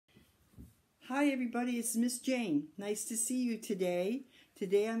Hi everybody, it's Miss Jane. Nice to see you today.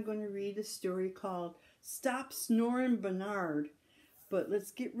 Today I'm going to read a story called Stop Snoring Bernard. But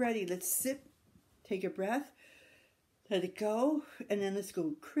let's get ready. Let's sit, take a breath, let it go, and then let's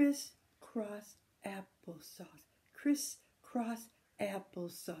go crisscross applesauce. Crisscross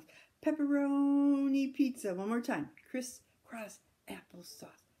applesauce. Pepperoni pizza. One more time. Crisscross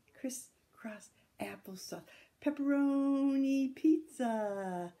applesauce. Crisscross applesauce. Pepperoni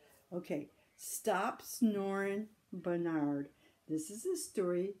pizza. Okay. Stop Snoring Bernard. This is a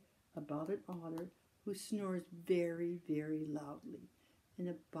story about an otter who snores very, very loudly. And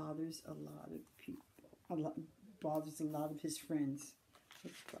it bothers a lot of people. Bothers a lot of his friends.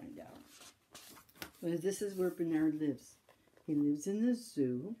 Let's find out. Well, this is where Bernard lives. He lives in the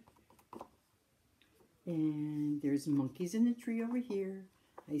zoo. And there's monkeys in the tree over here.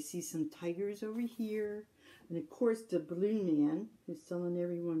 I see some tigers over here. And of course the balloon man who's selling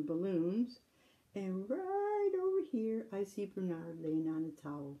everyone balloons. And right over here, I see Bernard laying on a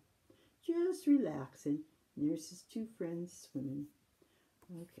towel, just relaxing. And there's his two friends swimming.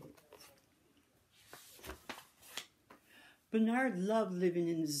 Okay. Bernard loved living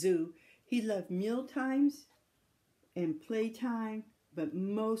in the zoo. He loved meal times and playtime, but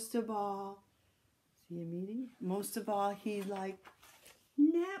most of all, see him eating? Most of all, he liked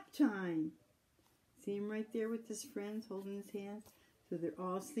nap time. See him right there with his friends holding his hands? So they're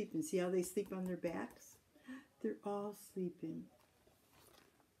all sleeping. See how they sleep on their backs? They're all sleeping.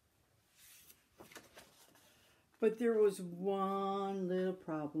 But there was one little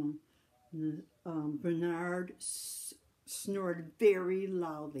problem. Bernard snored very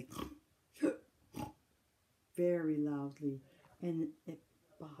loudly. Very loudly. And it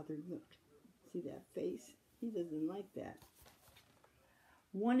bothered, look. See that face? He doesn't like that.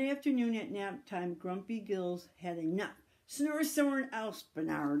 One afternoon at nap time, Grumpy Gills had enough. Snore somewhere else,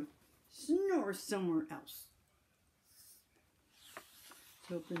 Bernard. Snore somewhere else.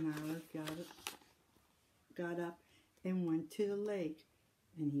 So Bernard got up and went to the lake.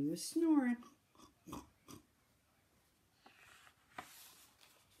 And he was snoring.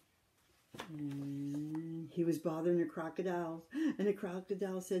 And he was bothering the crocodiles. And the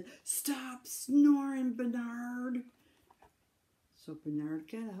crocodile said, "Stop snoring, Bernard." So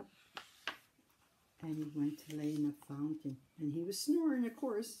Bernard got up. And he went to lay in a fountain. And he was snoring, of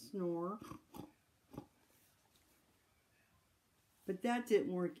course. Snore. But that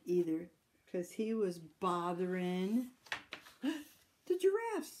didn't work either. Because he was bothering the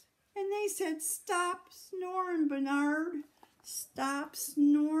giraffes. And they said, "Stop snoring, Bernard. Stop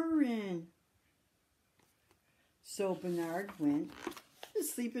snoring." So Bernard went to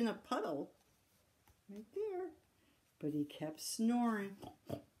sleep in a puddle. Right there. But he kept snoring.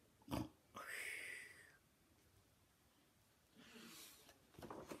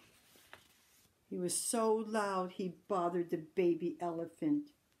 He was so loud he bothered the baby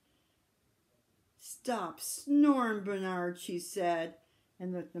elephant. "Stop snoring, Bernard," she said.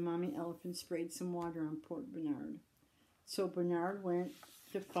 And look, the mommy elephant sprayed some water on poor Bernard. So Bernard went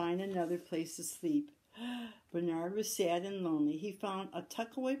to find another place to sleep. Bernard was sad and lonely. He found a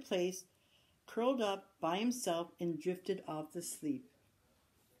tuck-away place, curled up by himself, and drifted off to sleep.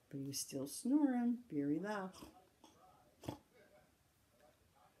 But he was still snoring very loud.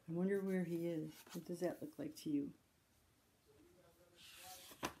 I wonder where he is. What does that look like to you?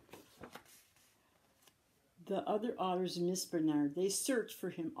 The other otters missed Bernard. They searched for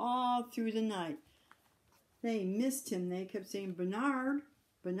him all through the night. They missed him. They kept saying, "Bernard,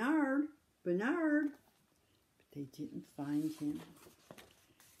 Bernard, Bernard." But they didn't find him.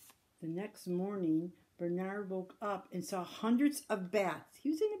 The next morning, Bernard woke up and saw hundreds of bats.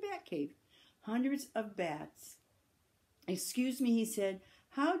 He was in a bat cave. Hundreds of bats. "Excuse me," he said.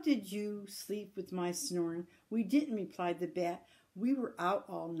 "How did you sleep with my snoring?" "We didn't," replied the bat. "We were out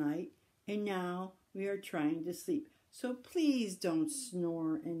all night, and now we are trying to sleep. So please don't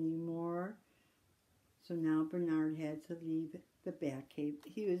snore anymore." So now Bernard had to leave the bat cave.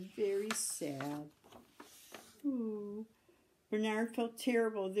 He was very sad. Ooh. Bernard felt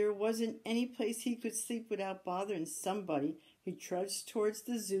terrible. There wasn't any place he could sleep without bothering somebody. He trudged towards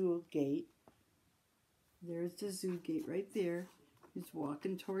the zoo gate. There's the zoo gate right there. He's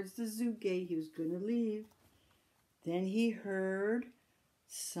walking towards the zoo gate. He was going to leave. Then he heard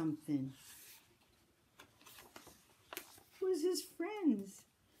something. It was his friends.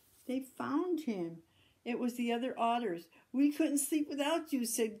 They found him. It was the other otters. "We couldn't sleep without you,"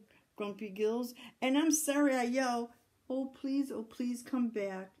 said Grumpy Gills. "And I'm sorry I yelled." Oh, please come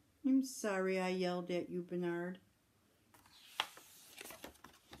back. "I'm sorry I yelled at you, Bernard."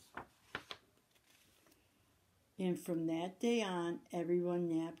 And from that day on, everyone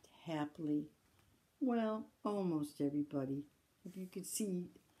napped happily. Well, almost everybody. If you could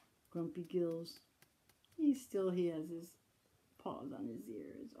see Grumpy Gills, he still has his paws on his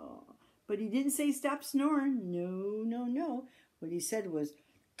ears. Oh, but he didn't say stop snoring. No, no, no. What he said was,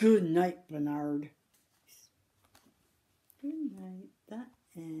 good night, Bernard. Good night. The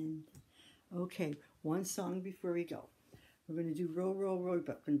end. Okay, one song before we go. We're going to do roll, roll, roll,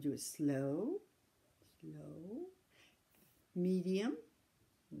 but we're going to do it slow, slow, medium,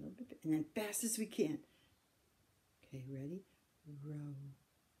 a little bit, and then fast as we can. Okay, ready? Row,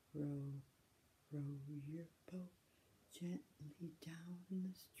 row, row your boat gently down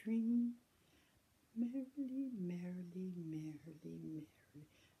the stream. Merrily, merrily, merrily, merrily,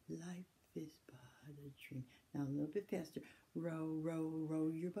 life is but a dream. Now a little bit faster. Row, row, row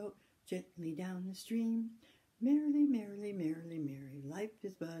your boat gently down the stream. Merrily, merrily, merrily, merrily, life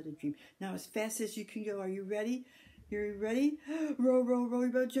is but a dream. Now as fast as you can go. Are you ready? You're ready? Row, row, row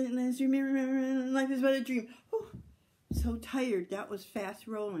your boat gently down the stream. Merrily, merrily, life is but a dream. Oh, so tired. That was fast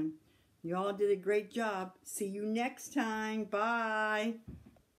rolling. You all did a great job. See you next time. Bye.